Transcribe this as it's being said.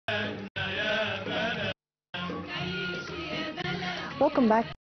Welcome back,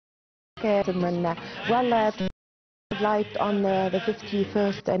 gentlemen. Light on the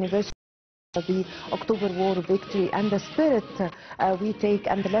 51st anniversary of the October War victory and the spirit we take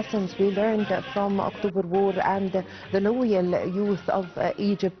and the lessons we learned from October War and the loyal youth of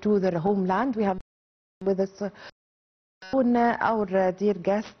Egypt to their homeland. We have with us our dear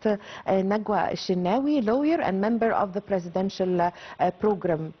guest, Nagwa Shenawy, lawyer and member of the presidential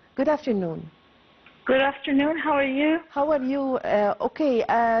program. Good afternoon. Good afternoon. How are you? How are you? Okay.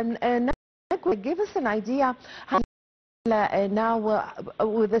 Nagwa, give us an idea how now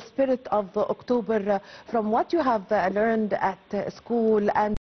with the spirit of October, from what you have learned at school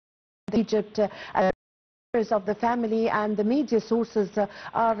and Egypt, of the family and the media sources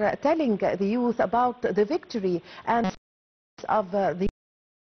are telling the youth about the victory and of the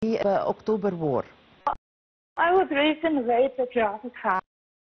October War. I was raised in a very patriotic family.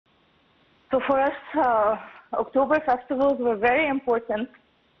 So for us, October festivals were very important.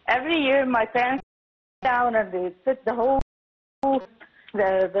 Every year my parents down and they sit the whole and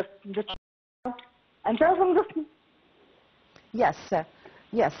tell them this. Yes,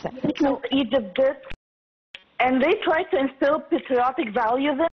 yes. So Egypt did, and they try to instill patriotic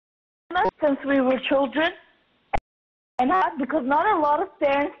values in us since we were children. And that because not a lot of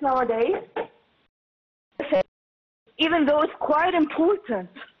parents nowadays, even though it's quite important.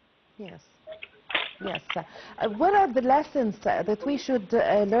 Yes. Yes. What are the lessons that we should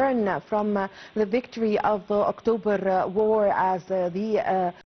learn from the victory of the October War, as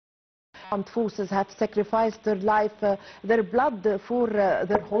the armed forces have sacrificed their life, their blood for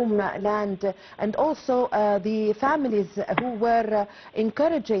their homeland, and also the families who were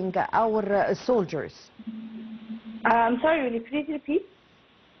encouraging our soldiers? I'm sorry, will you please repeat?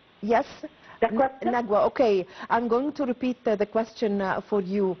 Yes. The question? Nagwa, okay, I'm going to repeat the question for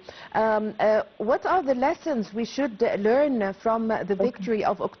you. What are the lessons we should learn from the victory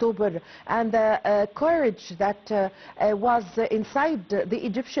of October and the courage that was inside the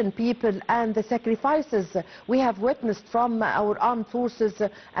Egyptian people and the sacrifices we have witnessed from our armed forces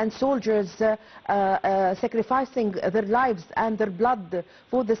and soldiers sacrificing their lives and their blood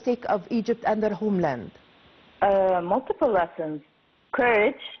for the sake of Egypt and their homeland? Multiple lessons.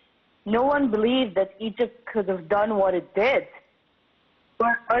 Courage. No one believed that Egypt could have done what it did. There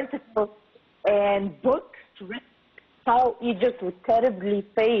were articles and books written how Egypt would terribly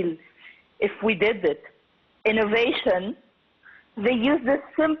fail if we did it. Innovation. They used the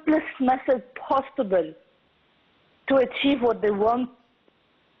simplest method possible to achieve what they want.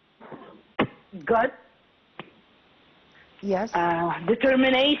 Gut. Yes.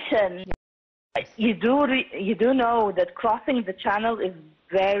 Determination. Yes. You do know that crossing the channel is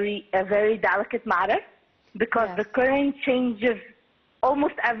a very delicate matter, because yes. the current changes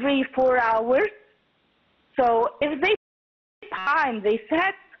almost every 4 hours. So if they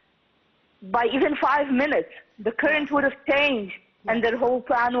set by even 5 minutes, the current would have changed and their whole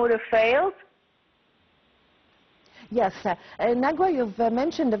plan would have failed. Yes, Nagwa, you've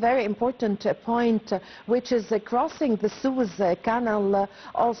mentioned a very important point, which is crossing the Suez Canal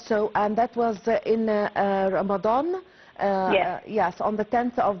also, and that was in Ramadan. Yes. Yes, on the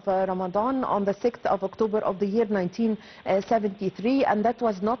 10th of Ramadan, on the 6th of October of the year 1973, and that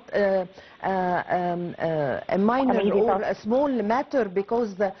was not a minor or a small matter,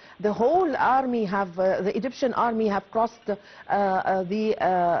 because the whole army the Egyptian army have crossed the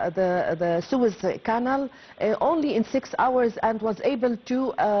Suez Canal only in 6 hours, and was able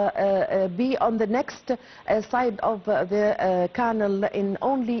to be on the next side of the canal in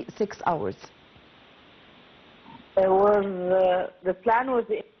only 6 hours. The plan was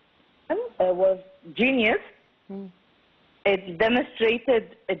genius. It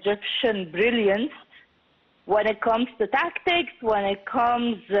demonstrated Egyptian brilliance when it comes to tactics, when it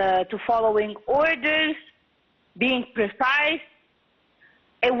comes to following orders, being precise.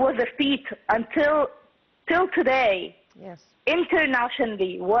 It was a feat till today. Yes.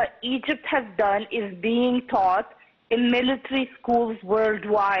 Internationally, what Egypt has done is being taught in military schools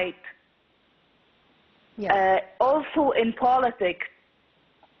worldwide. Yes. Also in politics,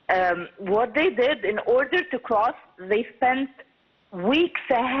 what they did in order to cross, they spent weeks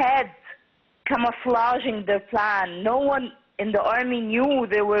ahead camouflaging their plan. No one in the army knew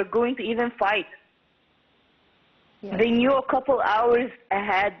they were going to even fight. Yes. They knew a couple hours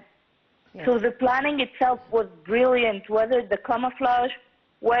ahead. Yes. So the planning itself was brilliant, whether the camouflage,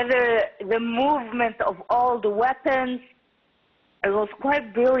 whether the movement of all the weapons. It was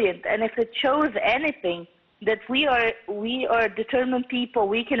quite brilliant, and if it shows anything, that we are determined people,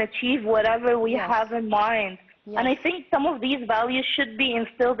 we can achieve whatever we have in mind. Yes. And I think some of these values should be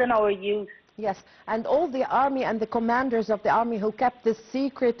instilled in our youth. Yes, and all the army and the commanders of the army who kept this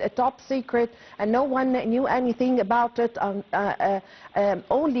secret, a top secret, and no one knew anything about it.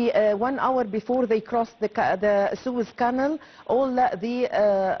 Only 1 hour before they crossed the Suez Canal, all the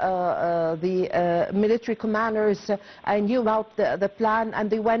military commanders knew about the plan,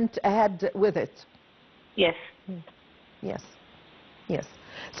 and they went ahead with it. Yes. Yes, yes.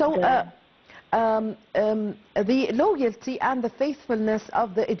 So. The loyalty and the faithfulness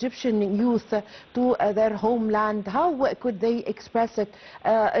of the Egyptian youth to their homeland, how could they express it?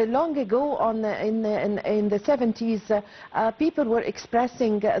 Long ago, in the 70s, people were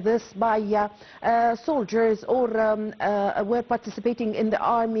expressing this by soldiers or were participating in the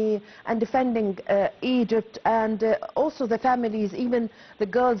army and defending Egypt, and also the families, even the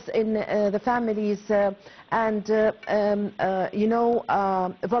girls in the families, and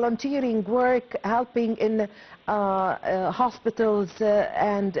volunteering work, helping in hospitals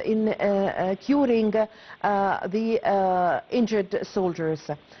and in curing the injured soldiers.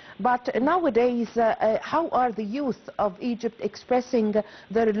 But nowadays, how are the youth of Egypt expressing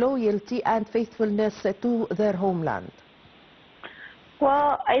their loyalty and faithfulness to their homeland?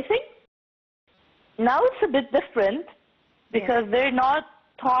 Well, I think now it's a bit different because they're not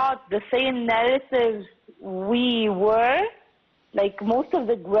taught the same narratives we were. Like most of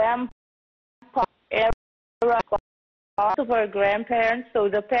the of our grandparents, so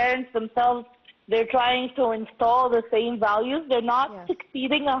the parents themselves, they're trying to install the same values. They're not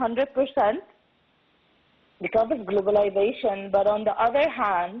succeeding 100% because of globalization, but on the other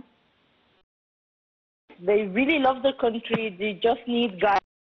hand, they really love the country. They just need guidance.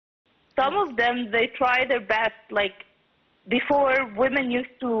 Some of them, they try their best. Like before, women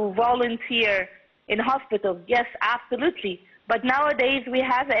used to volunteer in hospitals. Yes, absolutely. But nowadays we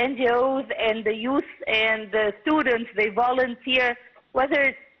have NGOs, and the youth and the students, they volunteer, whether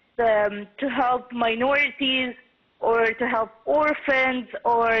it's to help minorities or to help orphans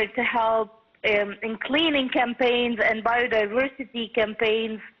or to help in cleaning campaigns and biodiversity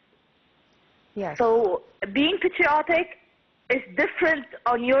campaigns. Yes. So being patriotic is different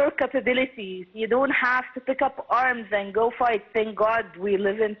on your capabilities. You don't have to pick up arms and go fight. Thank God we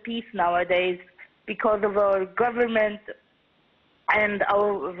live in peace nowadays because of our government and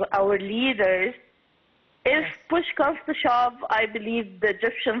our leaders. If push comes to shove, I believe the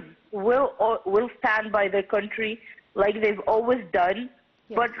Egyptians will stand by their country like they've always done.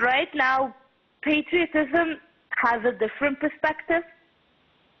 Yes. But right now, patriotism has a different perspective.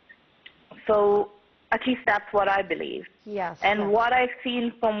 So at least that's what I believe. Yes. And what I've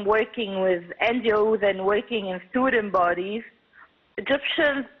seen from working with NGOs and working in student bodies,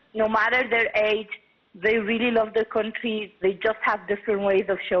 Egyptians, no matter their age, they really love their country. They just have different ways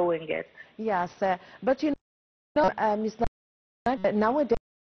of showing it. Yes, but Ms. Nowadays,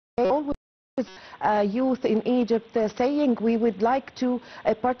 always youth in Egypt saying we would like to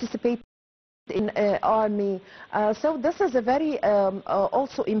participate in army. So this is a very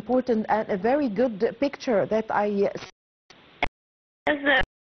also important and a very good picture that I see. That's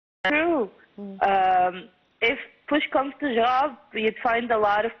true. If push comes to shove, you'd find a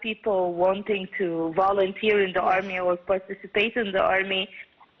lot of people wanting to volunteer in the army or participate in the army.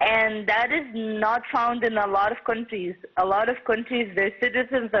 And that is not found in a lot of countries. A lot of countries, their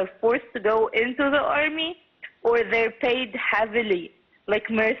citizens are forced to go into the army or they're paid heavily, like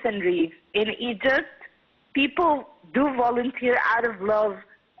mercenaries. In Egypt, people do volunteer out of love.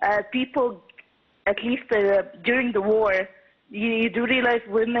 People, at least during the war, you do realize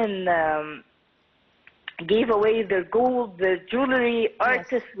women gave away their gold, their jewelry.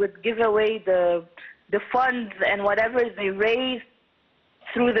 Artists would give away the funds and whatever they raised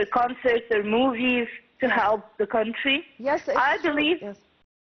through the concerts or movies to help the country. Yes, I believe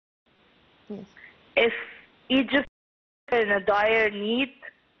if Egypt is in a dire need,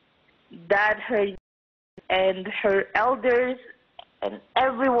 that her and her elders and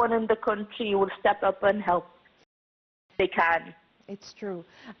everyone in the country will step up and help if they can. It's true.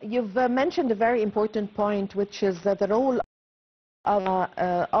 You've mentioned a very important point, which is the role of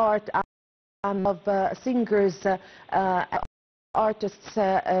art and of singers, artists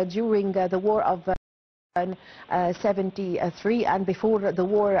during the war of 73 and before the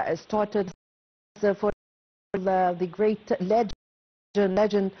war started. For the great legend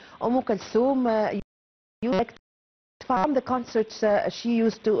Kulthum, you found the concerts she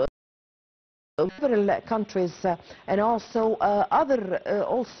used to several countries and also other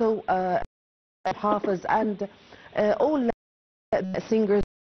Hafiz and all singers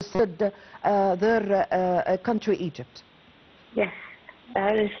stood their country Egypt. Yes,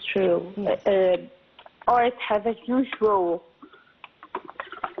 that is true. Yes. Art has a huge role.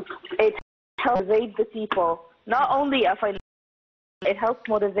 It helps motivate the people. Not only a financial, it helps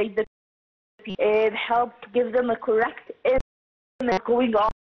motivate the people. It helps give them a correct image going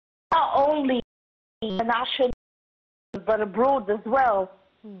on, not only national but abroad as well.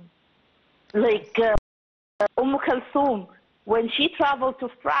 Like Kulthum, when she traveled to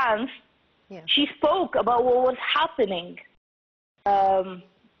France, she spoke about what was happening.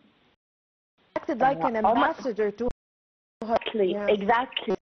 Acted like an ambassador to her.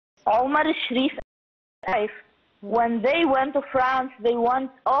 Exactly. Omar Sharif, when they went to France, they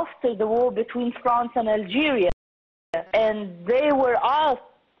went after the war between France and Algeria, and they were asked,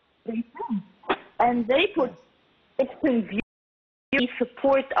 and they put it in view. We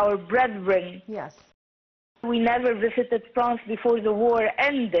support our brethren. Yes. We never visited France before the war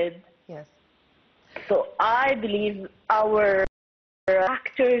ended. Yes. So I believe our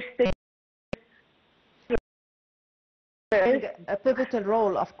actors a pivotal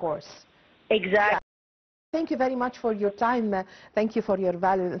role, of course. Exactly. Thank you very much for your time. Thank you for your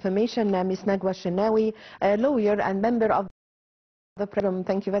valuable information, Ms. Nagwa Shenawy, a lawyer and member of the program.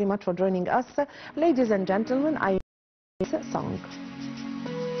 Thank you very much for joining us. Ladies and gentlemen, I song.